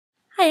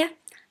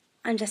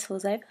I'm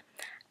jessfallsover,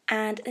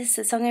 and this is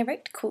a song I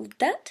wrote called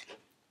Dirt.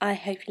 I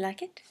hope you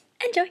like it.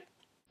 Enjoy!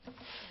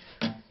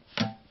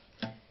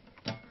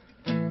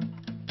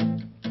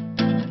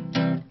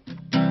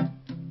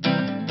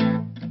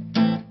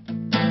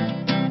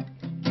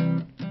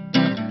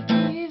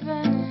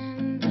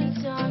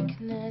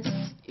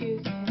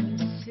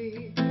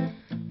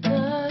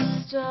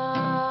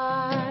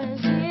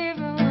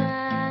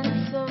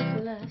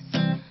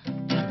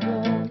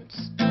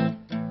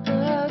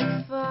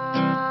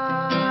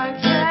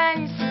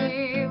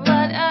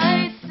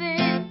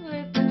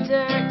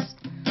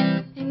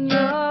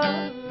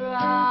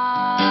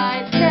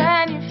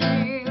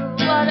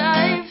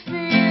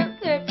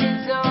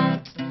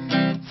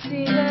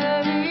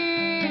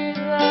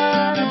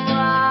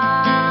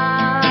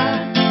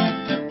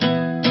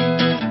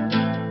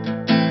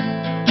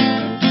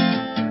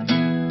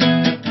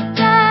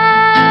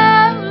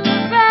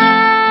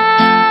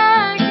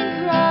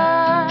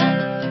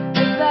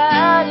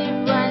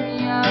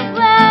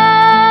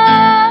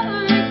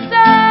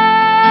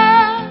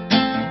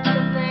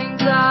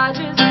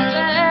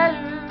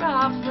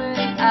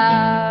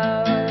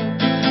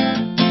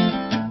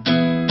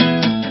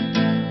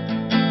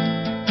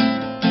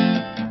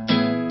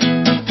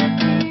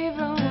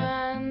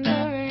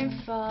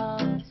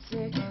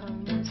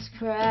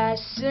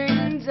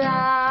 Crashing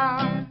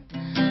down,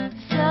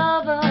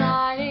 silver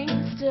lining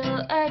still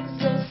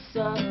exists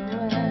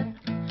somewhere,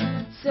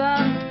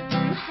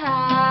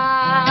 somehow.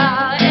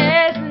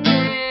 Isn't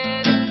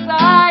it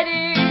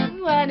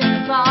exciting when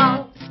it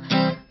falls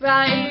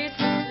right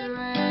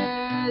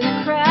through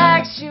the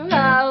cracks you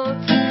hope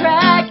to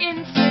crack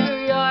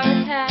into your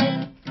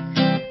head,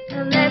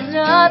 and there's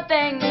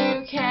nothing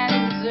you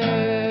can do.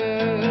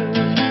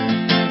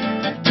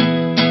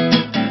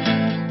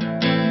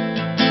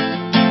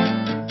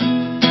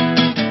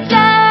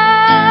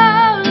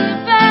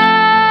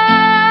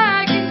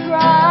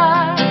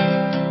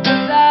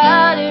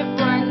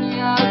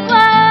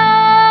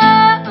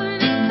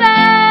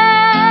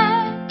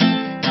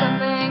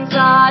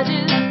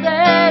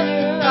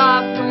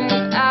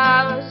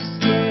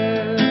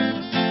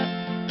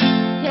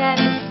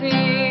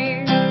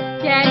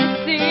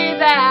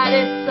 That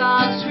it's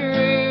all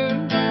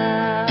true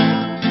now.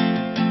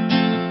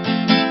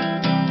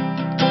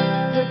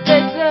 With the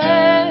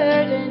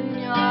dirt in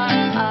your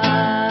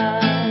eyes,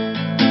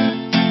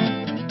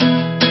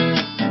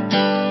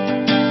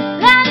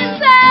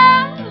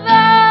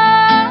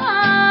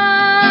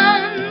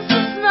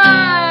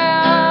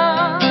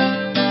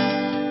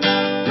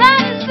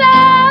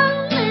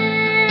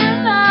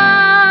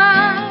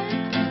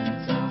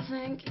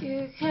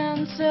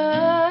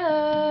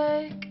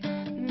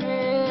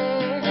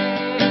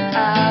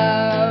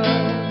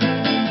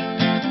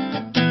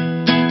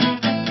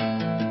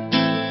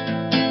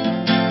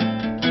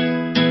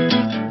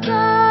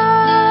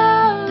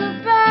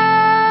 stand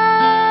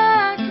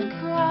back and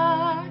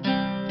cry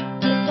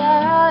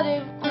about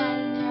it when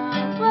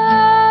you're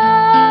alone.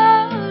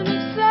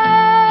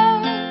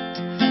 Except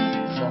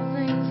some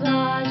things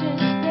are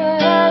just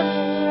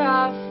better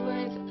off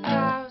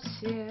without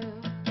you.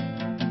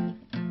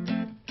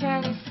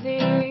 Can you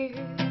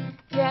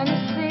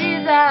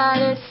that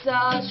it's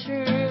all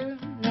true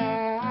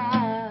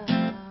now?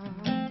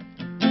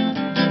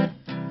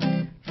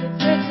 With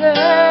the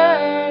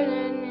dirt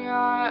in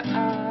your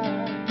eyes,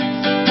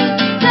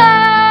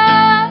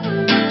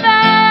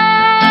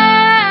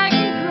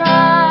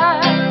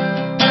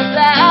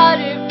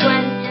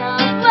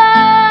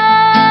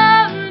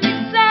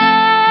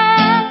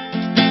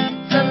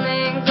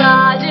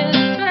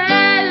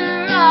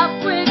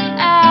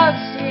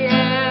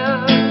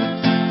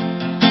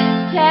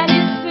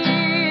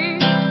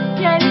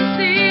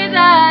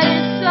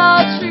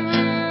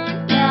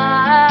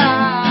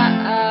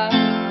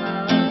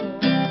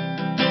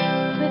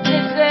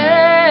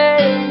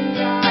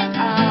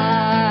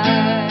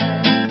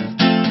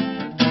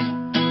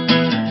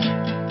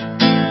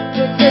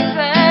 with the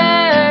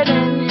dirt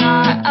in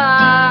your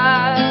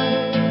eyes.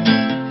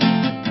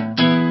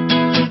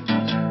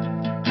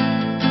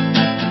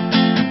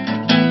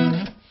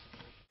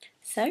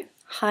 So,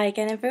 hi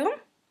again everyone.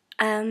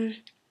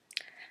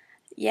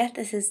 Yeah,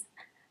 this is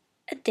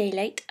a day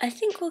late. I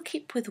think we'll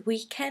keep with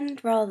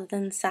weekend rather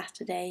than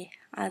Saturday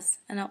as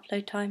an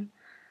upload time.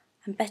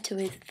 I'm better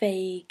with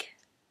vague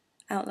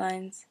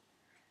outlines.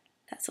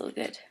 That's all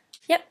good.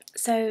 Yep,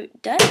 so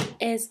Dirt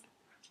is...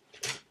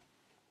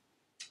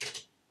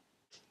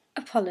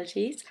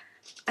 Apologies.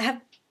 I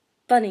have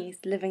bunnies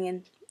living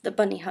in the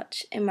bunny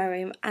hutch in my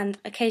room, and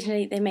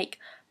occasionally they make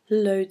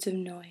loads of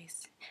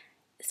noise,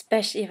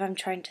 especially if I'm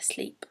trying to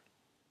sleep.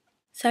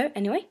 So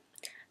anyway,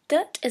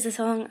 Dirt is a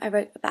song I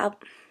wrote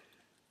about,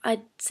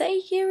 I'd say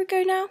a year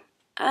ago now,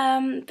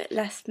 a bit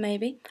less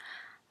maybe.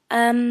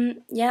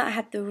 Yeah, I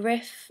had the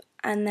riff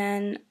and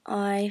then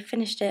I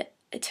finished it.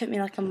 It took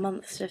me like a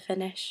month to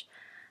finish.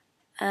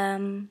 I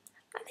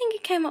think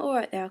it came out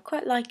alright there. I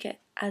quite like it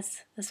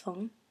as a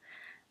song.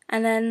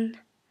 And then,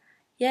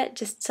 yeah, it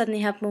just suddenly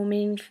had more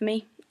meaning for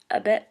me a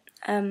bit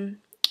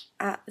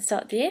at the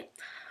start of the year.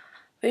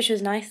 which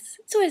was nice.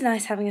 It's always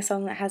nice having a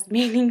song that has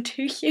meaning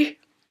to you.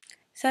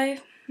 So,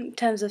 in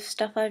terms of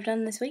stuff I've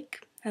done this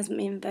week, hasn't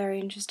been very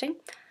interesting.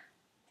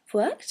 I've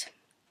worked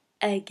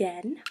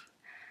again.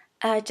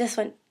 I just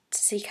went to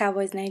see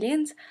Cowboys and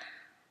Aliens.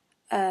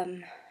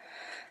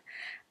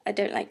 I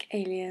don't like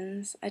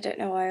aliens. I don't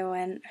know why I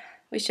went.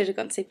 We should have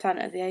gone to see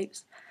Planet of the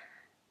Apes.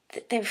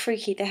 They were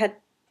freaky. They had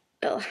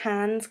little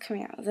hands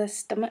coming out of their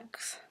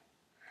stomachs.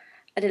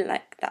 I didn't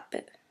like that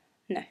bit.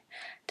 No.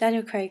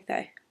 Daniel Craig,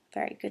 though,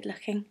 very good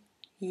looking.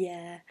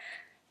 Yeah.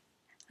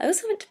 I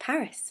also went to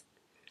Paris.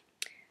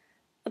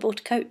 I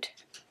bought a coat.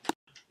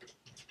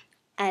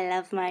 I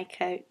love my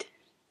coat.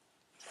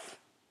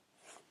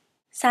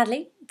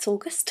 Sadly, it's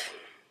August.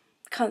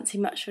 Can't see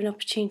much of an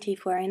opportunity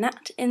for wearing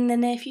that in the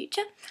near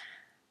future.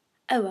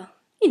 Oh well,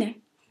 you know,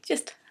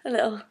 just a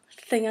little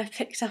thing I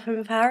picked up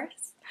in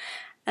Paris.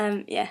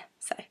 Yeah,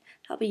 so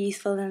that'll be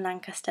useful in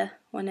Lancaster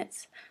when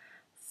it's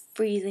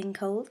freezing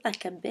cold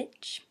like a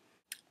bitch.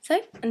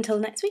 So, until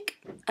next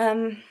week.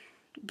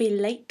 Be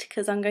late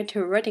because I'm going to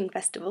a Reading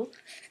festival.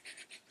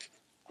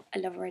 I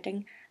love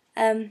Reading.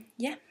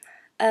 Yeah,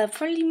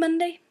 probably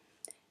Monday,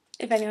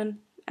 if anyone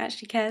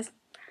actually cares.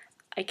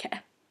 I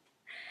care.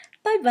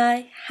 Bye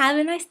bye, have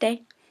a nice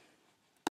day.